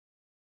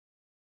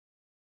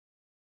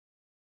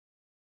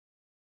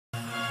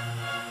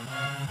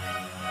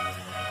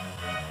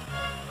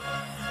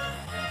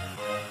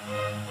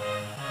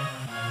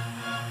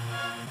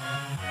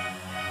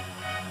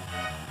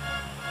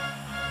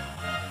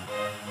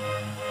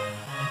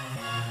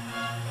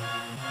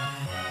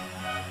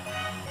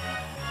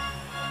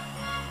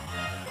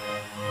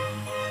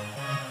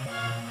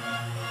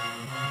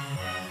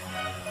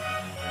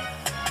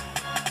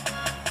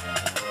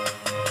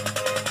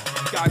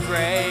got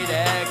great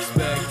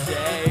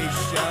expectations.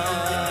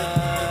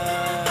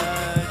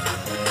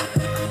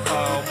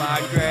 Oh,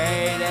 my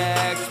great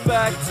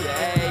expectations.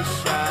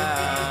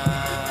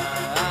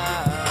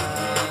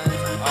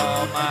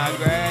 Oh, my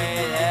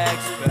great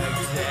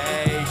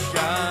expectations.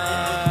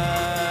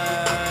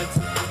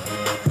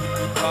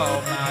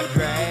 Oh, my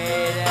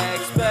great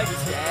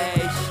expectations.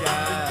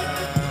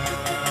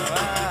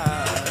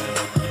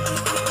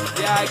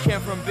 Yeah, I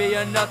came from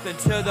being nothing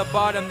to the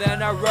bottom,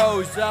 then I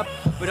rose up.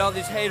 But all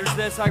these haters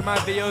dislike my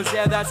videos,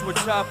 yeah, that's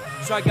what's up.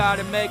 So I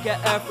gotta make an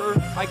effort,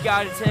 I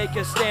gotta take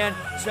a stand,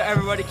 so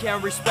everybody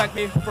can respect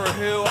me for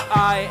who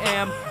I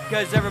am.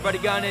 Cause everybody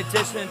gonna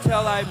diss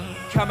until I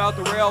come out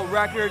the real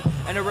record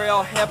and a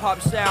real hip-hop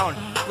sound.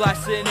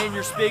 Blasting in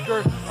your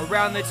speaker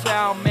around the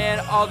town, man,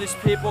 all these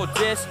people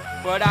diss.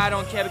 But I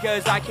don't care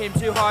because I came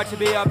too hard to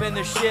be up in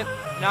the shit.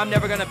 Now I'm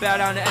never gonna bow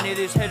down to any of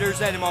these haters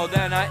anymore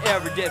than I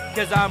ever did.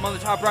 Because I'm on the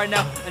top right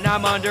now and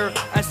I'm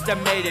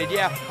underestimated.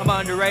 Yeah, I'm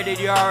underrated,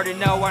 you already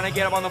know. When I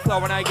get up on the floor,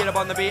 when I get up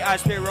on the beat, I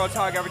speak real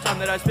talk every time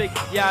that I speak.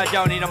 Yeah, I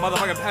don't need a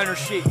motherfucking pen or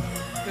sheet.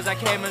 Cause I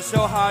came in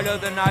so harder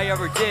than I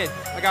ever did.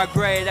 I got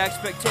great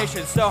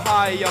expectations so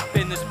high up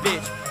in this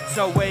bitch.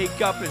 So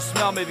wake up and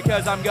smell me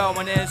because I'm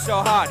going in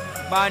so hot.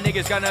 My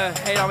niggas gonna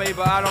hate on me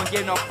but I don't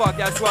give no fuck,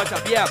 that's what's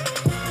up, yeah.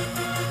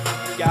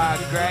 Got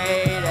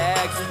great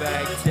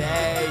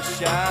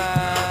expectations.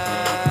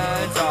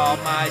 All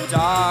my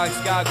dogs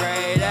got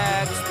great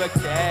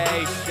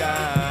expectations.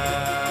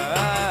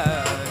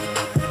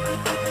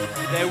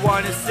 They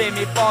wanna see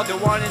me fall, they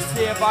wanna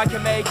see if I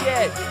can make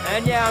it.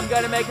 And yeah, I'm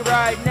gonna make it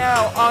right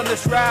now on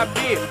this rap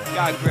beat.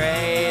 Got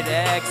great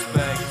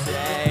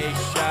expectations.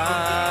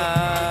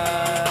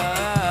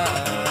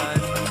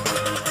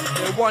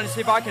 They wanna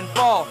see if I can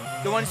fall,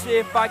 they wanna see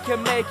if I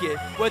can make it.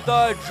 With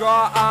a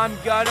draw, I'm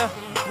gonna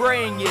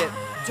bring it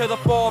to the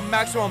full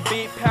maximum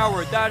beat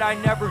power that I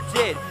never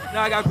did.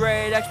 Now I got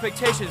great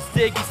expectations.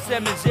 Diggy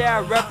Simmons, yeah,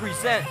 I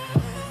represent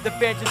the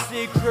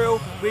fantasy crew.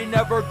 We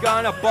never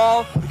gonna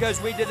ball because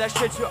we did that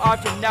shit too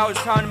often. Now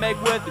it's time to make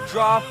with the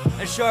draw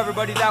and show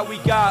everybody that we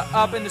got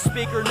up in the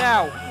speaker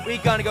now. We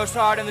gonna go so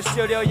hard in the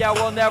studio, yeah,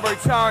 we'll never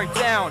turn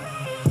down.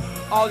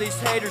 All these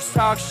haters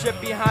talk shit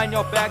behind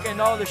your back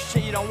and all the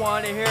shit you don't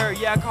wanna hear.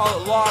 Yeah,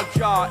 call it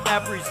lockjaw,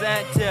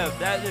 representative,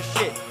 that's the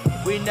shit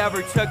we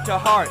never took to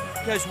heart.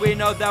 Cause we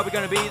know that we're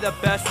gonna be the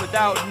best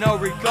without no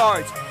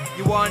regards.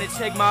 You wanna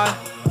take my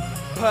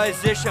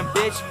position,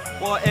 bitch?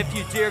 Well, if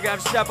you do, you're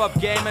gonna step up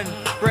game and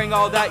bring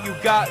all that you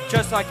got,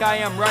 just like I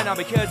am right now.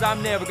 Because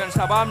I'm never gonna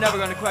stop, I'm never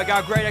gonna quit.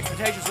 Got great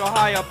expectations so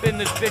high up in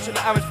this bitch in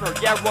the atmosphere.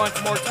 Yeah, once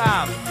more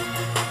time.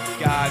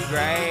 Got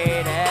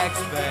great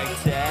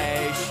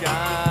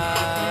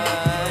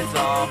expectations.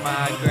 All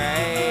my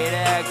great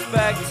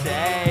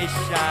expectations.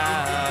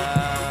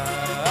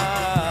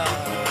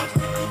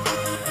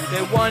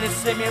 They wanna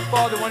see me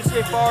fall, they wanna see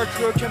if our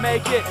crew can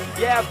make it.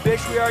 Yeah,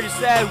 bitch, we already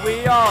said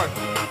we are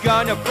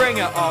gonna bring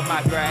it. All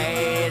my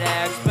great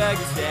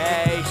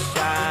expectations.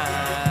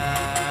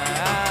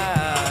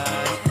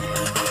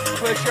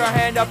 Put your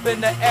hand up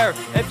in the air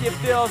if you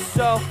feel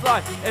so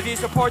fly. If you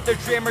support the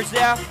dreamers,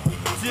 yeah,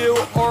 do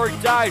or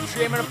die.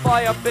 Dream and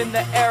fly up in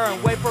the air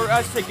and wait for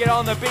us to get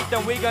on the beat.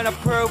 Then we gonna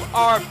prove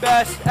our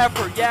best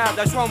effort. Yeah,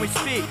 that's when we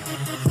speak.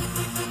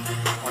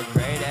 Our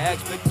great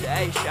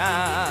expectations.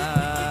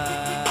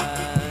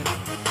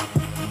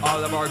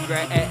 All of our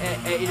great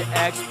expectations.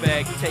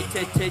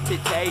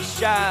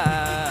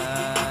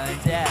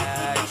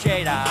 Yeah,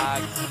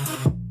 J-Dog.